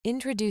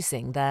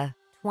Introducing the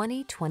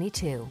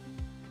 2022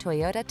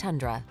 Toyota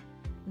Tundra.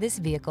 This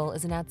vehicle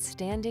is an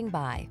outstanding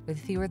buy with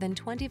fewer than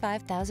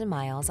 25,000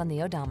 miles on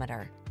the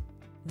odometer.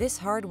 This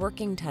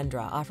hard-working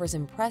Tundra offers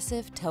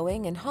impressive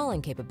towing and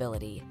hauling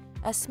capability,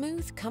 a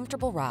smooth,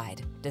 comfortable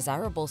ride,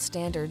 desirable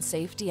standard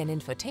safety and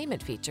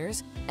infotainment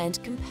features,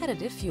 and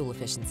competitive fuel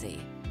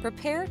efficiency.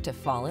 Prepare to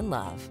fall in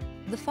love.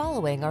 The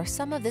following are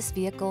some of this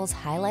vehicle's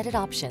highlighted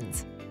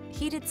options: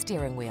 heated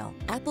steering wheel,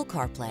 Apple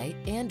CarPlay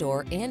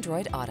and/or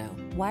Android Auto,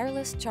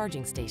 wireless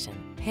charging station,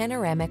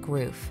 panoramic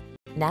roof,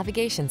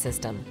 navigation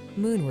system,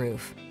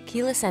 moonroof,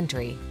 keyless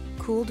entry,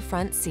 cooled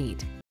front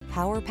seat,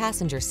 power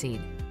passenger seat,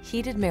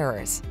 heated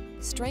mirrors.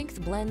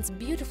 Strength blends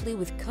beautifully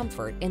with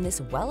comfort in this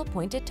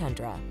well-appointed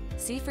Tundra.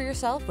 See for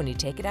yourself when you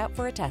take it out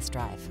for a test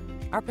drive.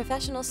 Our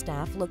professional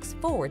staff looks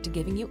forward to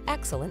giving you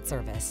excellent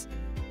service.